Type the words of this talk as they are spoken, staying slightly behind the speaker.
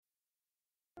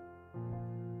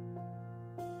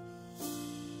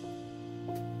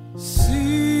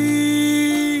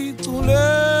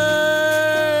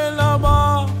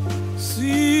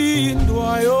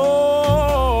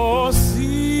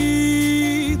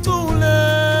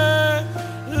sicule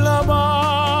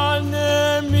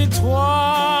labane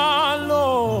mithwalo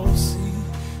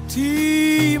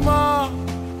sithima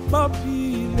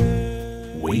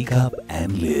baphile. Wake up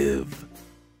and live.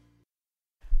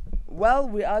 Well,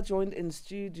 we are joined in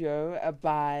studio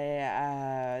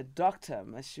by Dr.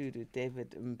 Mashudu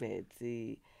David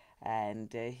Mbedzi,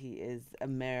 and he is a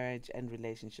marriage and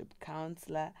relationship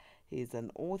counselor. He's an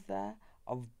author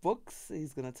of books.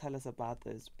 He's going to tell us about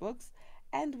those books,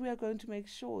 and we are going to make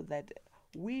sure that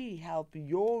we help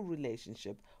your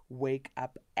relationship wake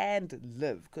up and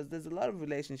live, because there's a lot of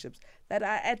relationships that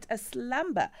are at a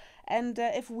slumber, and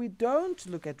if we don't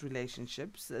look at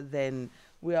relationships, then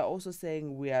we are also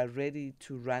saying we are ready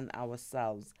to run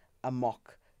ourselves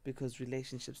amok, because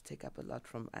relationships take up a lot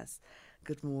from us.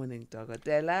 Good morning,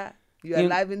 Dogodela. You are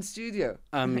live in studio.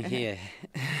 I'm here.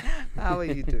 How are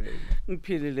you doing?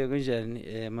 Ngiphilile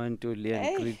kunjani, Mantuli, and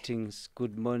Hey. greetings.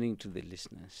 Good morning to the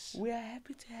listeners. We are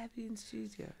happy to have you in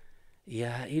studio.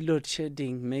 Yeah, load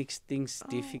shedding makes things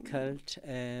difficult,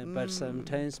 but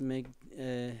sometimes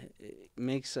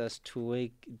makes us to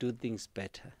do things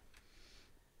better.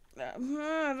 I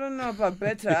don't know about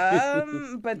better,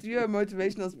 but you're a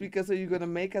motivational speaker, so you're going to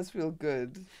make us feel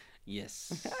good.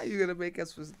 Yes. You're going to make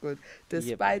us feel good,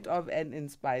 despite of and in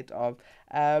spite of.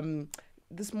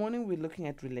 This morning we're looking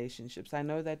at relationships. I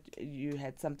know that you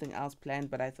had something else planned,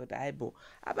 but I thought, Aibo,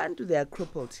 Abantu, they are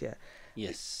crippled here.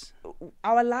 Yes.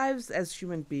 Our lives as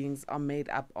human beings are made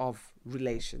up of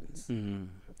relations.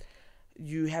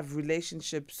 You have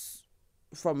relationships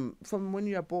from when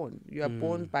you are born. You are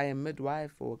born by a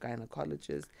midwife or a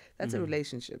gynecologist. That's a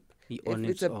relationship. On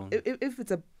its own. If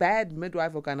it's a bad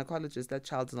midwife or gynecologist, that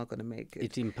child's not going to make it.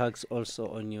 It impacts also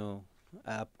on your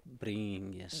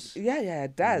upbringing, yes. Yeah,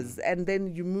 it does. And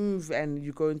then you move and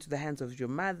you go into the hands of your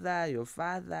mother, your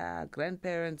father,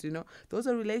 grandparents, Those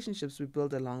are relationships we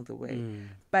build along the way.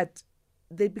 But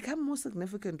they become more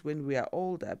significant when we are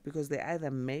older, because they either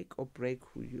make or break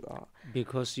who you are.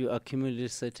 Because you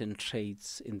accumulate certain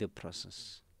traits in the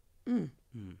process. And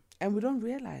we don't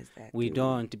realize that. We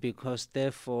don't, because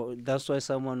therefore, that's why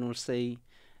someone will say,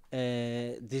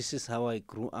 this is how I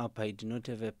grew up. I did not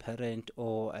have a parent,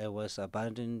 or I was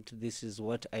abandoned. This is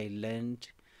what I learned.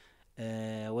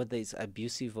 Whether it's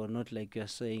abusive or not, like you're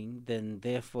saying, then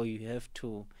therefore you have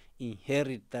to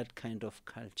inherit that kind of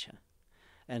culture.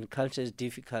 And culture is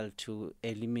difficult to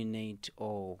eliminate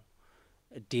or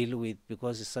deal with,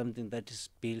 because it's something that is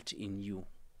built in you.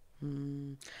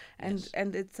 And Yes.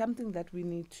 and it's something that we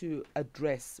need to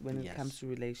address when it Yes. comes to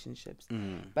relationships.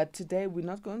 But today we're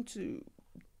not going to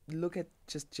look at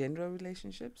just gender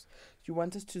relationships. You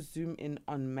want us to zoom in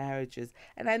on marriages.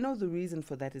 And I know the reason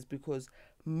for that is because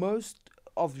most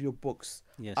of your books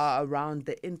Yes. are around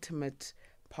the intimate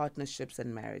partnerships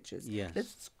and marriages. Yes.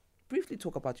 Let's briefly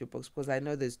talk about your books, because I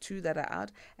know there's 2 that are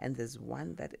out and there's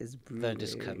 1 that is brewing. That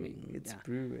is coming. It's Yeah.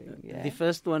 brewing. Yeah. The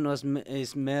first one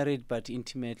is married but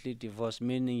intimately divorced,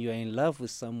 meaning you are in love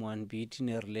with someone, be it in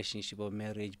a relationship or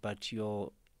marriage, but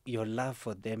your love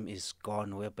for them is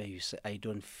gone, whereby you say, I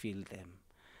don't feel them.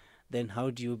 Then how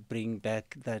do you bring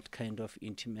back that kind of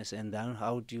intimacy? And then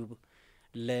how do you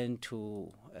learn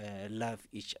to love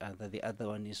each other? The other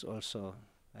one is also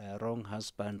wrong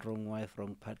husband, wrong wife,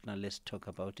 wrong partner. Let's talk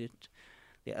about it.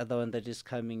 The other one that is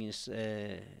coming is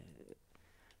the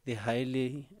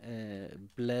highly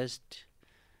blessed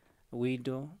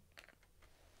widow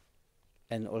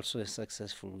and also a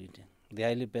successful widow. The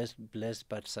highly blessed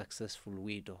but successful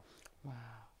widow. Wow.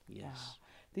 Yes. Wow.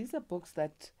 These are books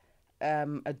that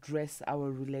address our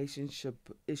relationship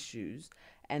issues.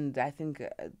 And I think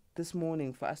this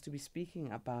morning, for us to be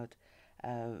speaking about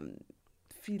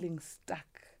feeling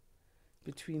stuck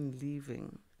between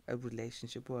leaving a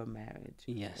relationship or a marriage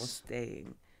or Yes.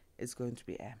 staying is going to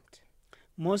be amped.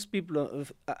 Most people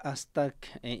are stuck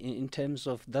in terms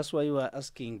of, that's why you are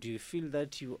asking, do you feel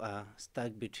that you are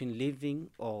stuck between leaving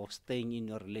or staying in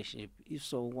your relationship? If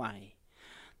so, why?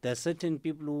 There are certain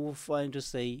people who find to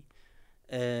say,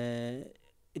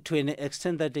 to an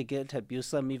extent that they get abused,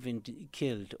 some even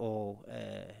killed, or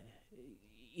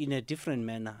in a different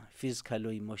manner, physically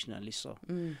or emotionally so.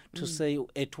 To say,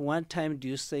 at one time, do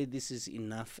you say this is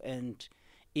enough? And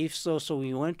if so,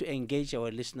 we want to engage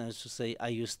our listeners to say, are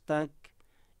you stuck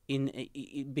in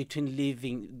between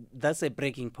leaving? That's a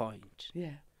breaking point.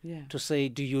 Yeah. To say,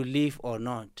 do you leave or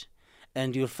not?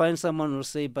 And you'll find someone will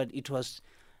say, but it was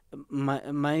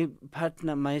my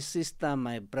partner, my sister,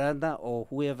 my brother, or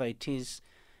whoever it is,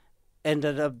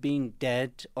 ended up being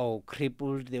dead or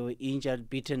crippled. They were injured,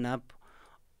 beaten up.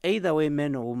 Either way,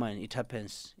 man or woman, it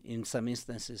happens in some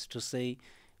instances. To say,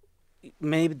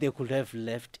 maybe they could have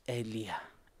left earlier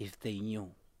if they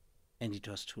knew. and it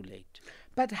was too late.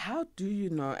 But how do you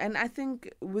know? And I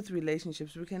think with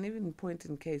relationships, we can even point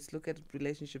in case, look at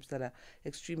relationships that are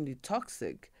extremely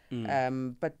toxic,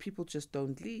 but people just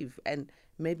don't leave. And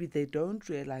maybe they don't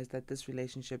realize that this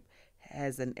relationship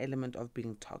has an element of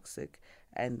being toxic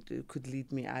and it could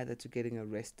lead me either to getting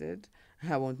arrested,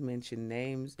 I won't mention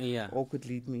names, Yeah. or could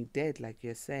lead me dead, like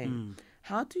you're saying.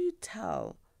 How do you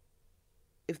tell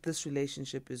if this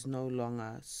relationship is no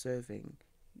longer serving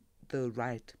the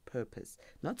right purpose?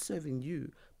 Not serving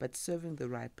you, but serving the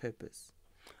right purpose.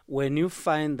 When you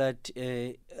find that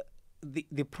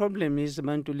the problem is,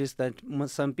 Mantul, is that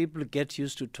some people get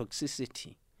used to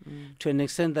toxicity to an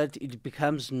extent that it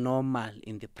becomes normal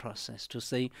in the process to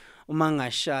say,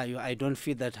 "Umangashayo, I don't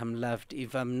feel that I'm loved.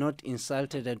 If I'm not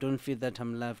insulted, I don't feel that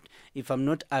I'm loved. If I'm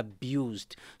not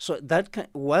abused." So that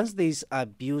once there is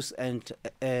abuse and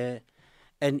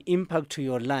an impact to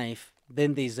your life,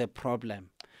 then there is a problem.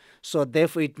 So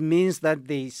therefore, it means that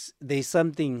there's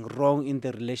something wrong in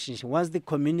the relationship. Once the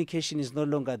communication is no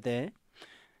longer there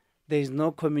is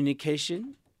no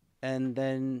communication, and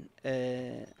then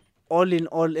all in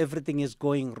all, everything is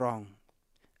going wrong.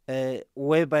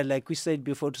 Whereby, like we said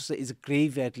before, to say it's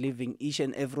graveyard living. Each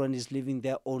and everyone is living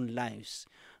their own lives.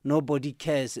 Nobody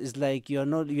cares. It's like you are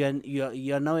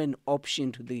now an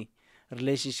option to the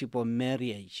relationship or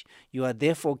marriage. You are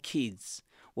there for kids.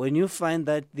 When you find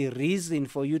that the reason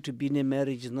for you to be in a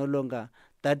marriage is no longer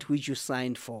that which you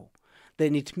signed for,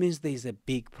 then it means there is a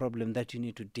big problem that you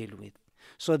need to deal with.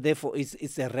 So therefore,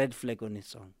 it's a red flag on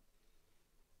its own.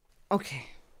 Okay.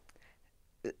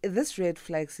 This red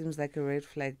flag seems like a red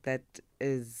flag that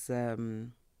is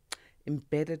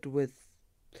embedded with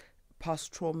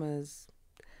past traumas,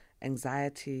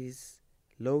 anxieties,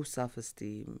 low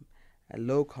self-esteem,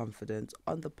 low confidence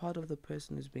on the part of the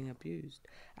person who's being abused.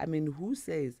 I mean, who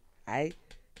says,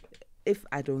 if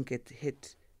I don't get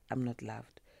hit, I'm not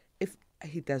loved. If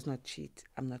he does not cheat,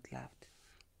 I'm not loved.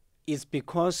 It's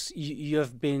because you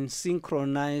have been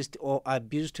synchronized or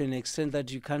abused to an extent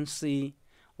that you can't see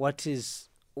what is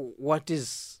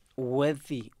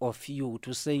worthy of you,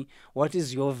 to say what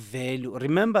is your value.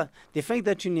 Remember, the fact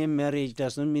that you're in a marriage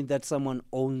does not mean that someone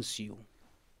owns you.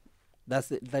 That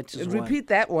is Repeat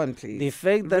that one, please. The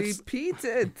fact that repeat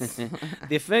it.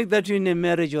 the fact that you're in a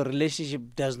marriage or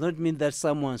relationship does not mean that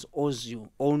someone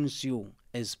owns you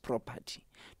as property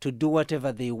to do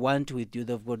whatever they want with you.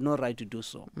 They've got no right to do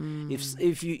so.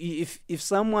 If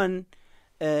someone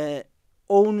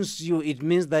owns you, it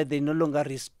means that they no longer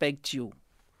respect you.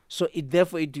 So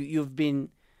therefore you've been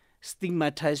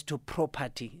stigmatized to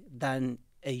property than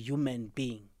a human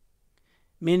being,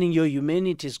 meaning your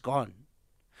humanity is gone.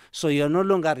 So you're no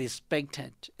longer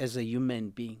respected as a human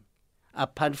being,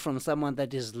 apart from someone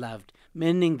that is loved,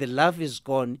 meaning the love is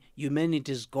gone,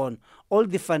 humanity is gone. All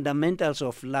the fundamentals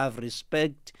of love,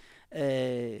 respect,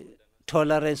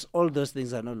 tolerance, all those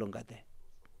things are no longer there.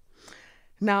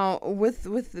 Now,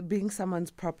 with being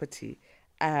someone's property,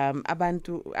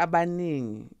 abantu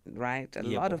abaning, right? A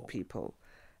lot of people,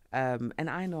 and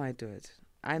I know I do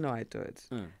it.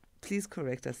 Please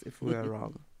correct us if we are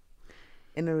wrong.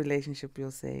 In a relationship, you'll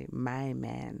say, "My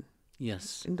man."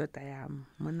 Yes. Indoda yam,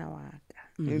 mona waka.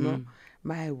 You know,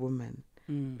 my woman.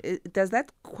 Does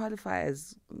that qualify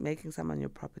as making someone your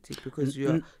property because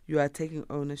you are taking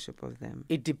ownership of them?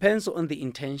 It depends on the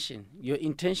intention. Your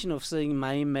intention of saying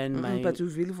 "my man," my. But you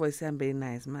really voice sound very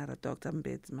nice, Mara, Dr.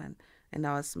 Mbeds, man, and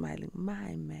I was smiling,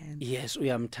 "My man." Yes, we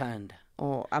am tanned.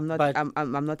 Oh, I'm not.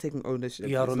 I'm not taking ownership.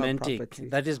 You are romantic.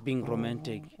 That is being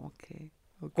romantic. Okay.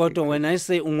 Kodwa when I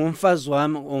say ungumfazi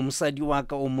wami umsadi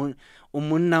waka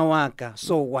umunna waka,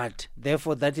 so what?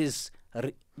 Therefore that is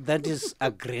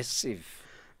aggressive.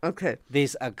 Okay.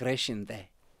 There's aggression there.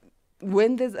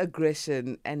 When there's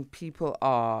aggression and people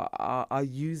are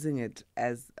using it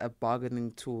as a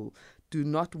bargaining tool, do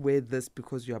not wear this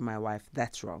because you're my wife.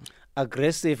 That's wrong.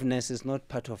 Aggressiveness is not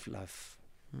part of love.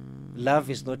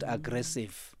 Love is not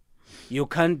aggressive. You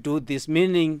can't do this,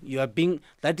 meaning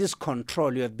that is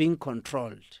control. You are being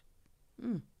controlled.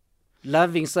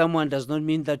 Loving someone does not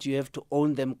mean that you have to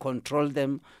own them, control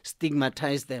them,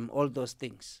 stigmatize them, all those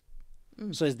things.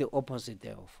 So it's the opposite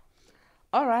thereof.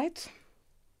 All right.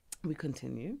 We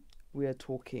continue. We are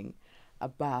talking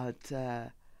about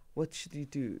what should you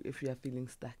do if you are feeling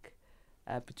stuck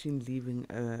between leaving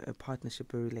a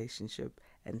partnership or relationship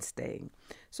and staying.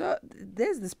 So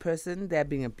there's this person, they're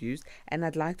being abused, and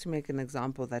I'd like to make an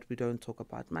example that we don't talk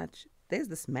about much. There's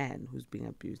this man who's being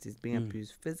abused. He's being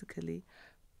abused physically,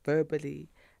 verbally,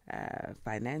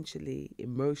 financially,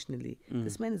 emotionally.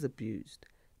 This man is abused,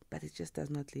 but he just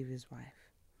does not leave his wife.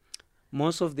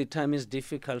 Most of the time it's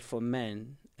difficult for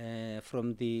men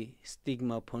from the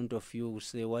stigma point of view,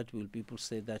 say what will people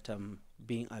say that I'm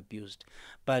being abused.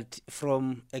 But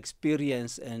from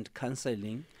experience and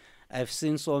counseling, I've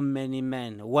seen so many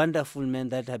men, wonderful men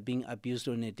that are being abused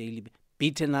on a daily,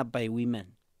 beaten up by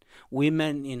women.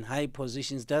 Women in high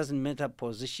positions, doesn't matter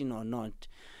position or not.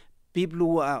 People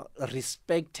who are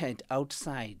respected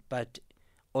outside, but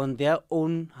on their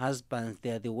own husbands,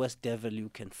 they are the worst devil you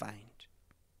can find.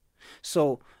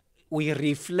 So we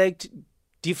reflect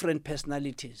different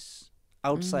personalities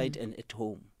outside and at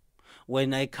home.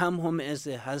 When I come home as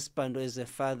a husband or as a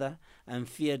father, I'm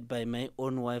feared by my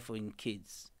own wife or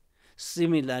kids,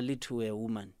 similarly to a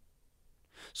woman.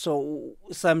 So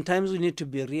sometimes we need to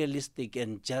be realistic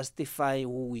and justify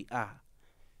who we are.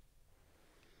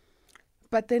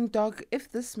 But then, Doc, if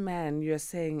this man, you're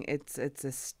saying it's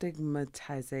a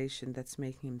stigmatization that's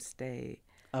making him stay.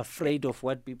 Afraid of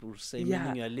what people say, Yeah.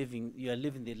 meaning you are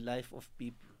living the life of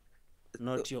people,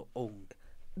 not your own.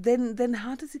 Then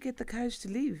how does he get the courage to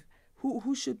leave?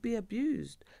 Who should be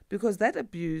abused? Because that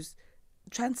abuse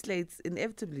translates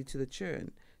inevitably to the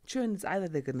children. Children is either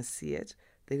they're going to see it,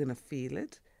 they're going to feel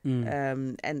it,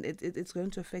 and it's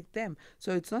going to affect them.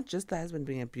 So it's not just the husband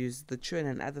being abused, the children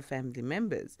and other family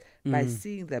members by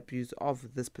seeing the abuse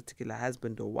of this particular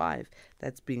husband or wife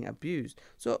that's being abused.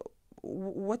 So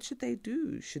what should they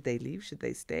do? Should they leave? Should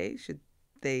they stay? Should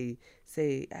they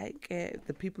say, I care,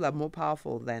 the people are more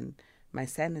powerful than my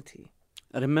sanity?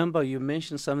 Remember, you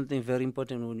mentioned something very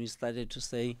important when you started to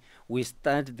say we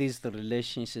start these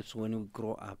relationships when we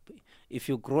grow up. If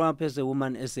you grow up as a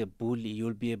woman, as a bully,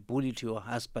 you'll be a bully to your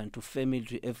husband, to family,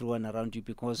 to everyone around you,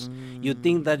 because you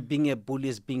think that being a bully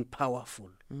is being powerful.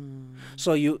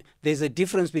 So there's a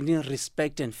difference between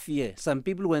respect and fear. Some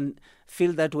people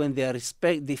feel that when they are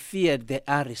they feared, they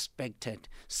are respected.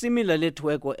 Similarly at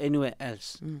work or anywhere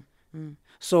else.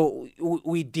 So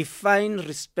we define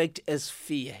respect as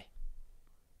fear.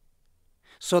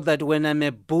 So that when I'm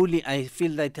a bully, I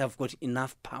feel that I've got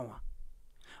enough power.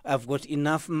 I've got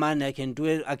enough money. I can do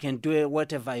it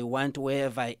whatever I want,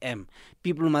 wherever I am.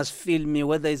 People must feel me,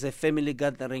 whether it's a family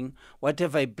gathering,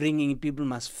 whatever I bring in, people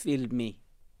must feel me.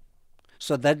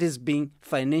 So that is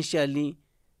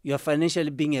you're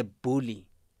financially being a bully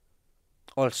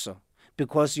also.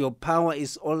 Because your power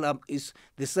is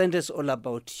the center is all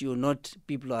about you, not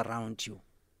people around you.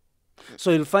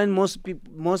 So you'll find most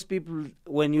people,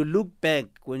 when you look back,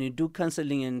 when you do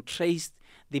counseling and trace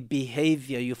the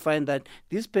behavior, you find that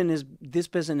this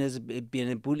person has been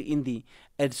a bully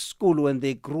at school, when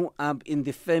they grew up in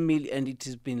the family, and it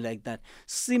has been like that.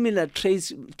 Similar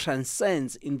traits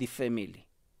transcends in the family,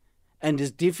 and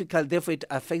is difficult. Therefore, it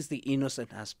affects the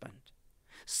innocent husband.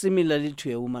 Similarly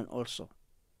to a woman also.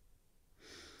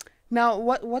 Now,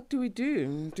 what do we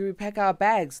do? Do we pack our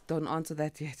bags? Don't answer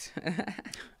that yet.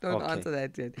 Don't answer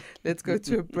that yet. Let's go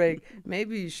to a break.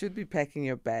 Maybe you should be packing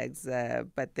your bags,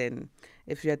 but then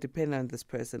if you are dependent on this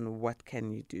person, what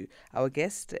can you do? Our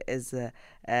guest is the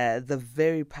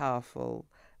very powerful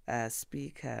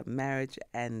speaker, marriage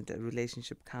and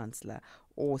relationship counselor,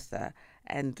 author,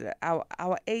 and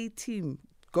our A-team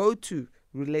go-to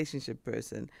relationship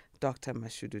person, Dr.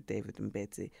 Mashudu David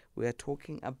Mbete. We are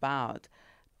talking about,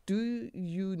 do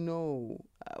you know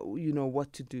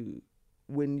what to do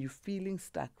when you're feeling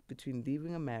stuck between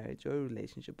leaving a marriage or a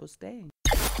relationship or staying?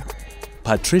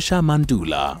 Patricia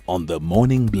Mandula on The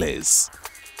Morning Bliss.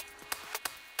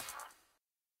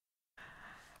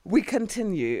 We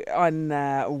continue on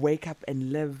Wake Up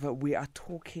and Live. We are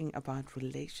talking about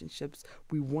relationships.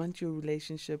 We want your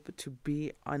relationship to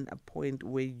be on a point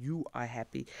where you are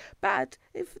happy. But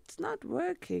if it's not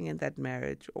working in that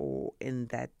marriage or in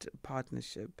that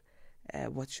partnership,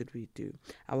 what should we do?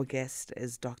 Our guest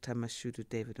is Dr. Mashudu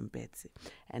David Mbete,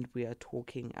 and we are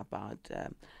talking about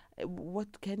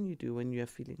what can you do when you're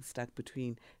feeling stuck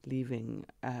between leaving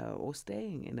or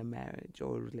staying in a marriage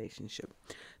or a relationship.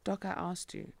 Doc, I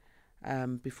asked you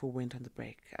before we went on the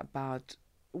break about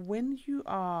when you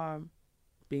are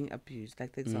being abused,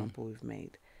 like the example we've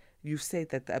made. You've said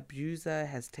that the abuser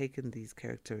has taken these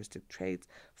characteristic traits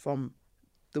from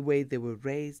the way they were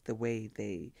raised, the way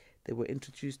they were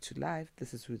introduced to life.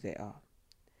 This is who they are.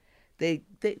 They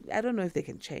I don't know if they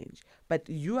can change, but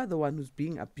you are the one who's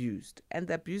being abused, and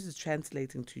the abuse is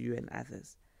translating to you and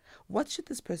others. What should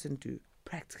this person do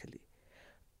practically?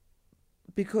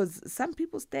 Because some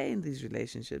people stay in these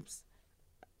relationships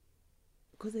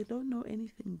because they don't know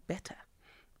anything better.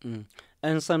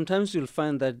 And sometimes you'll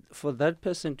find that for that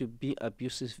person to be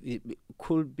abusive, it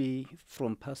could be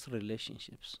from past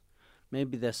relationships.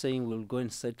 Maybe they're saying we'll go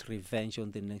and set revenge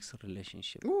on the next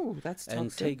relationship. Ooh, that's toxic.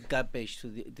 And take garbage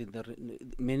to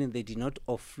meaning they did not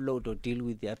offload or deal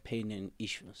with their pain and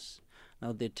issues.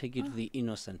 Now they take it to the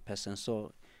innocent person.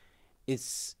 So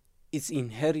it's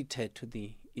inherited to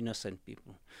the innocent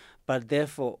people. But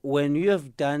therefore, when you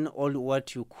have done all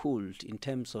what you could in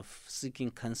terms of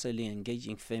seeking counseling,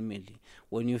 engaging family,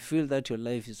 when you feel that your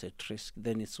life is at risk,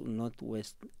 then it's not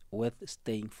worth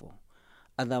staying for.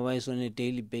 Otherwise, on a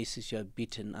daily basis, you are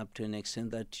beaten up to an extent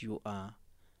that you are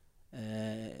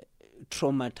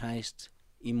traumatized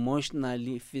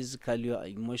emotionally, physically, or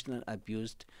emotionally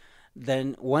abused.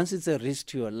 Then once it's a risk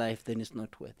to your life, then it's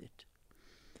not worth it.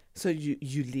 So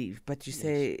you leave, but you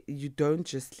say you don't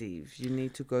just leave. You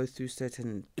need to go through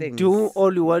certain things. Do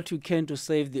all what you can to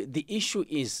save. The issue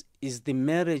is the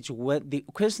marriage. The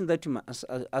question that you must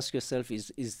ask yourself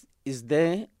is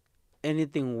there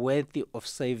anything worthy of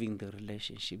saving the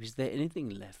relationship? Is there anything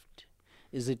left?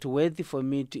 Is it worthy for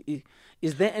me to?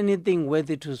 Is there anything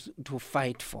worthy to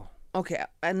fight for? Okay,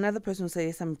 another person will say,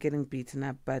 yes, I'm getting beaten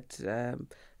up, but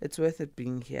it's worth it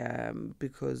being here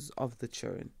because of the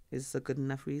children. Is this a good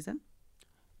enough reason?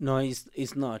 No,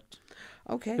 it's not.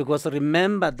 Okay. Because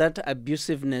remember that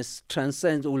abusiveness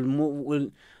transcends,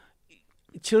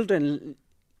 children,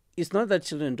 it's not that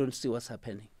children don't see what's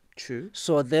happening. True.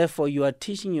 So therefore you are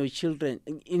teaching your children,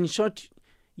 in short,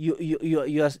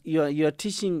 you are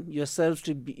teaching yourself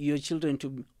to be, your children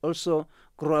to also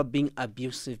grow up being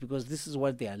abusive, because this is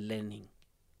what they are learning.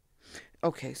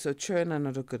 Okay, so children are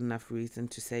not a good enough reason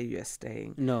to say you're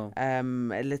staying. No.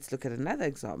 Let's look at another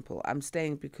example. I'm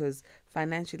staying because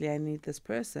financially I need this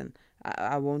person.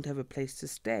 I won't have a place to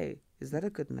stay. Is that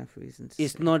a good enough reason to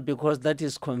It's stay? not, because that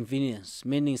is convenience.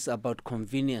 Meaning it's about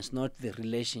convenience, not the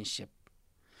relationship.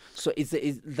 So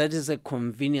that is a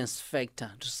convenience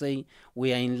factor to say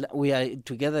we are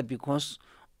together because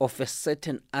of a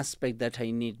certain aspect that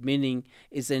I need. Meaning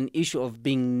it's an issue of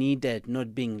being needed,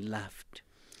 not being loved.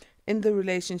 In the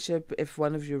relationship, if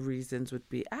one of your reasons would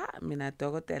be, I'm going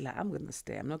to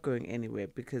stay. I'm not going anywhere,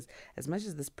 because as much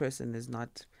as this person is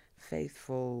not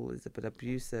faithful, is a bit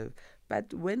abusive,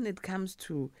 but when it comes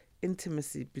to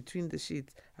intimacy between the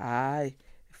sheets, fire.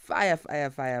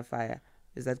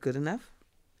 Is that good enough?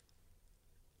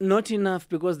 Not enough,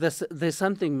 because there's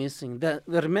something missing.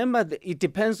 Remember, it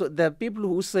depends. There are people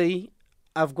who say,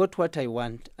 I've got what I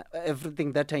want,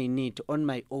 everything that I need on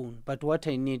my own, but what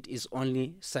I need is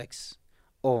only sex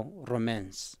or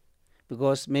romance,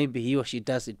 because maybe he or she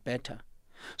does it better.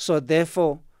 So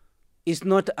therefore, it's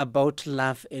not about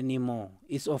love anymore.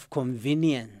 It's of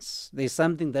convenience. There's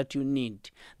something that you need.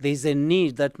 There's a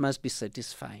need that must be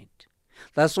satisfied.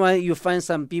 That's why you find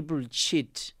some people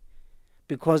cheat,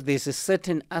 because there's a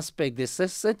certain aspect, there's a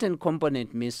certain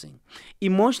component missing.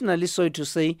 Emotionally, so to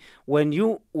say, when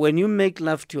you make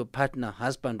love to your partner,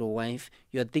 husband or wife,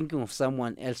 you're thinking of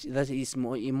someone else. That is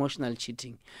more emotional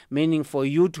cheating. Meaning for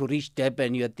you to reach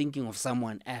Durban, you're thinking of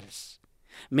someone else.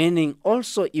 Meaning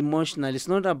also emotional, it's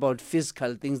not about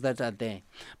physical things that are there,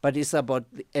 but it's about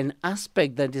an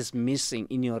aspect that is missing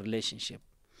in your relationship.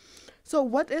 So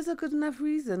what is a good enough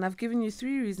reason? I've given you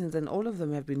 3 reasons and all of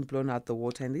them have been blown out the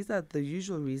water, and these are the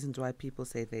usual reasons why people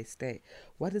say they stay.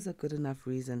 What is a good enough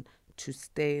reason to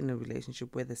stay in a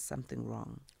relationship where there's something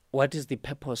wrong? What is the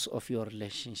purpose of your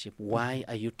relationship? Why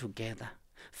are you together?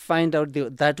 Find out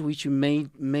that which you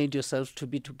made yourself to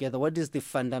be together. What is the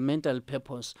fundamental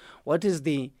purpose? What is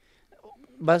the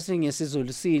meaning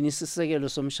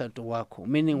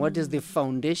what is the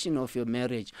foundation of your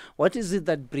marriage? What is it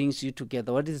that brings you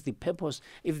together? What is the purpose?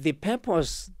 If the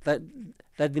purpose that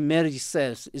the marriage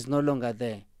serves is no longer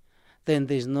there, then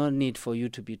there's no need for you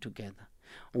to be together.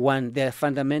 One, the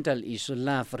fundamental issue,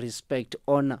 love, respect,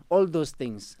 honor, all those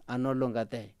things are no longer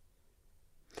there.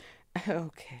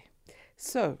 Okay.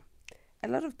 So, a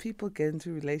lot of people get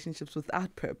into relationships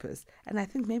without purpose. And I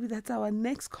think maybe that's our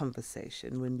next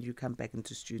conversation when you come back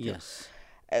into studio. Yes.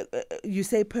 You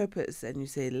say purpose and you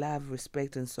say love,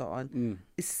 respect, and so on.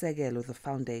 Isegelo, the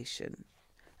foundation.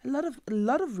 A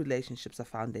lot of relationships are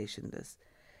foundationless.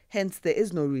 Hence, there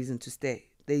is no reason to stay.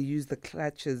 They use the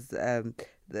crutches,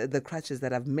 the crutches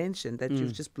that I've mentioned that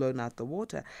you've just blown out the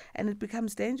water, and it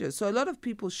becomes dangerous. So a lot of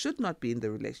people should not be in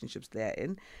the relationships they're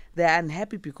in. They're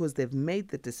unhappy because they've made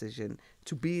the decision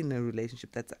to be in a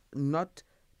relationship that's not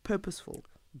purposeful.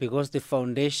 Because the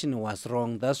foundation was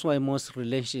wrong. That's why most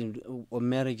relationships or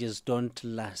marriages don't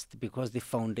last, because the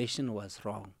foundation was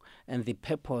wrong. And the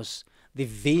purpose, the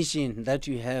vision that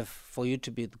you have for you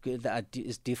to be together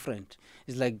is different.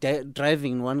 It's like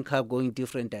driving in one car going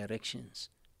different directions.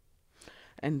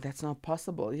 And that's not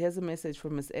possible. Here's a message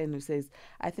from Ms. N who says,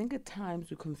 I think at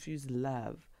times we confuse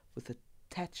love with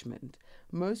attachment.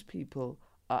 Most people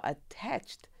are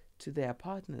attached to their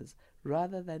partners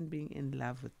rather than being in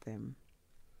love with them.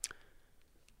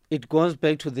 It goes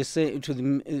back to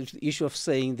the issue of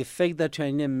saying the fact that you are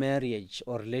in a marriage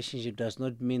or relationship does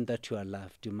not mean that you are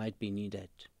loved. You might be needed.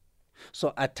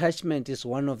 So attachment is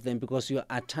one of them, because you are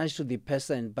attached to the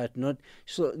person, but not.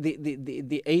 So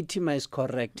the Atima is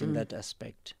correct in that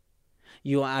aspect.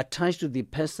 You are attached to the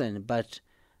person, but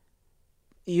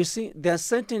you see, there are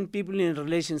certain people in a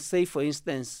relationship. Say, for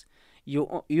instance, you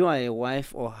are a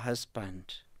wife or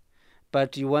husband,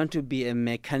 but you want to be a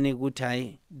mechanic.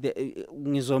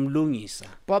 Ngizomlungisa.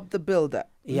 Bob the Builder.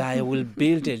 Yeah, I will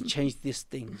build and change these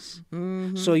things.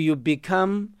 So you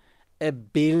become a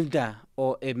builder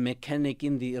or a mechanic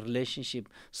in the relationship.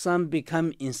 Some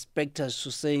become inspectors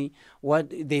to say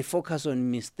what they focus on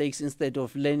mistakes instead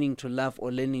of learning to love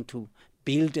or learning to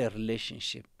build a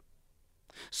relationship.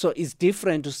 So it's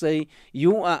different to say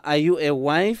are you a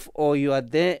wife, or you are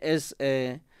there as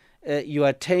you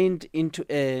are turned into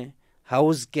a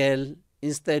house girl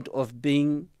instead of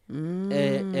being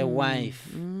a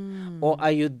wife, or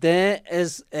are you there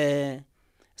as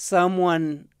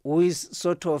someone who is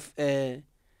sort of a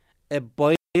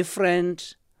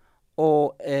boyfriend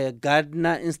or a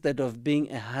gardener instead of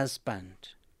being a husband?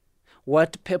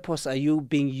 What purpose are you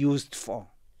being used for?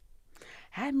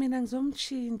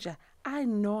 I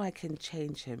know I can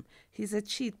change him. He's a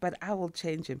cheat, but I will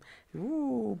change him.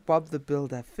 Ooh, Bob the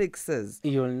Builder fixes.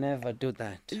 You'll never do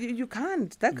that. You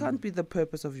can't. That can't be the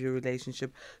purpose of your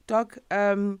relationship. Doc,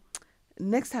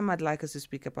 next time I'd like us to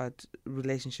speak about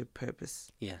relationship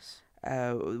purpose. Yes.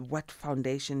 What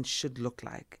foundation should look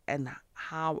like and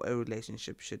how a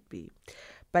relationship should be.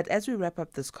 But as we wrap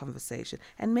up this conversation,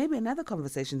 and maybe another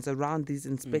conversations around these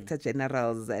inspector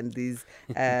generals and these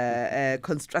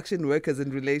construction workers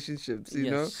in relationships,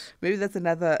 you know, maybe that's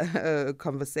another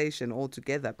conversation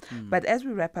altogether. But as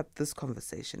we wrap up this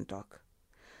conversation, Doc,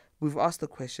 we've asked the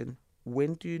question,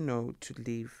 when do you know to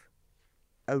leave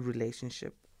a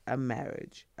relationship, a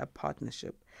marriage, a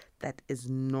partnership that is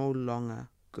no longer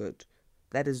good,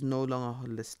 that is no longer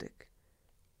holistic?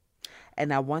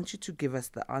 And I want you to give us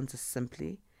the answer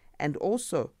simply, and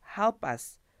also help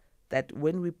us that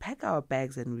when we pack our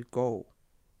bags and we go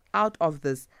out of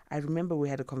this. I remember we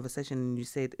had a conversation and you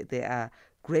said there are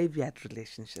graveyard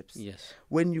relationships. Yes.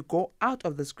 When you go out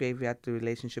of this graveyard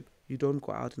relationship, you don't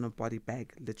go out in a body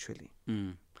bag, literally.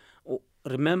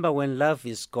 Remember, when love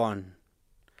is gone,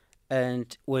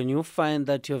 and when you find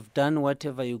that you have done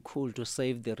whatever you could to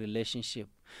save the relationship,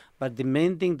 but the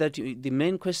main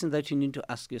question that you need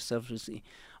to ask yourself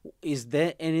is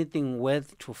there anything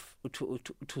worth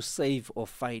to save or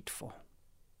fight for?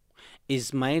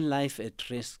 Is my life at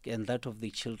risk and that of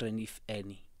the children, if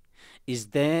any? Is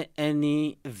there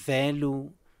any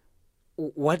value?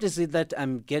 What is it that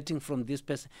I'm getting from this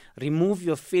person? Remove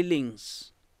your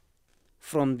feelings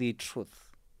from the truth.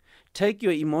 Take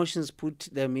your emotions, put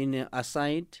them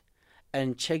aside,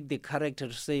 and check the character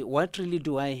to say, what really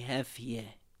do I have here?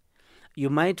 You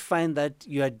might find that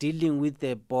you are dealing with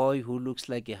a boy who looks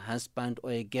like a husband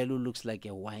or a girl who looks like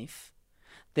a wife.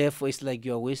 Therefore, it's like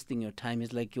you are wasting your time.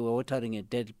 It's like you are watering a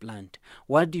dead plant.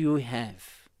 What do you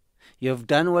have? You have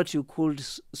done what you could,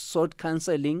 sought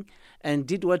counseling, and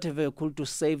did whatever you could to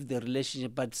save the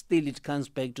relationship, but still it comes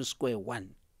back to square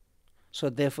one. So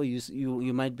therefore,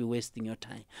 you might be wasting your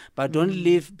time. But don't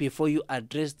leave before you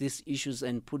address these issues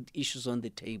and put issues on the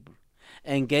table.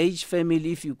 Engage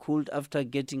family if you could after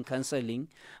getting counseling.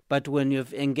 But when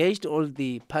you've engaged all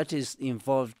the parties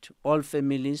involved, all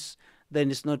families,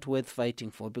 then it's not worth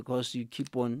fighting for, because you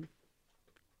keep on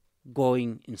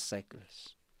going in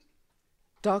circles.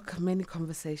 Doc, many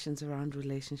conversations around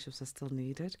relationships are still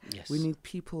needed. Yes. We need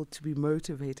people to be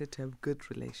motivated to have good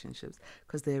relationships,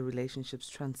 because their relationships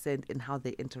transcend in how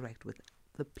they interact with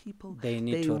the people they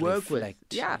need they to work reflect.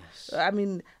 with. Yeah. Yes. I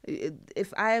mean,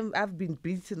 if I've been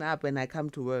beaten up and I come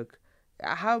to work,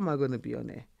 how am I going to be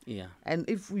on air? Yeah. And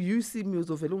if you see me, it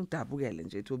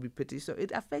will be pity. So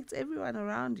it affects everyone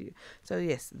around you. So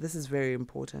yes, this is very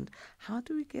important. How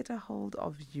do we get a hold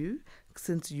of you,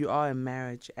 since you are a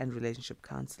marriage and relationship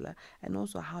counselor? And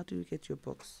also, how do we get your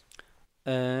books?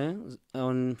 On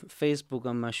Facebook,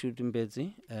 I'm Mashudu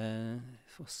Mbedzi.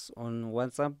 On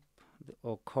WhatsApp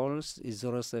or calls is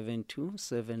 072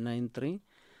 793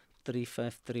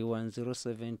 3531,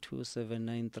 072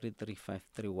 793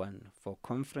 3531. For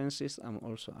conferences, I'm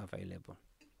also available.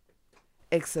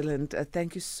 Excellent.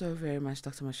 Thank you so very much,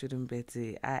 Dr. Mashudu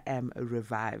Mbedzi. I am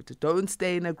revived. Don't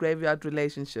stay in a graveyard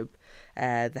relationship.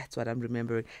 That's what I'm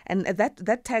remembering. And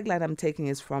that tagline I'm taking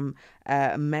is from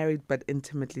Married but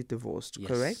Intimately Divorced, Yes.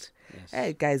 correct? Yes.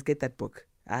 Hey, guys, get that book.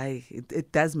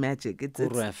 It does magic. It's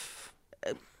Uref.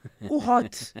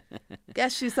 hot.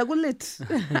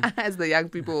 As the young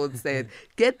people would say it.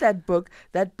 Get that book.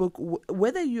 That book,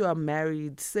 whether you are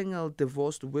married, single,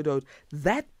 divorced, widowed,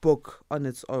 that book on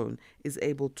its own is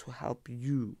able to help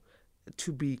you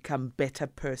to become a better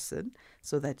person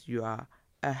so that you are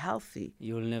a healthy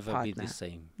You'll never partner. be the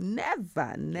same.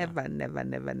 Never.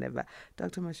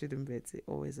 Dr. Mashudu Mbetsi,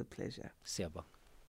 always a pleasure. Siyabonga.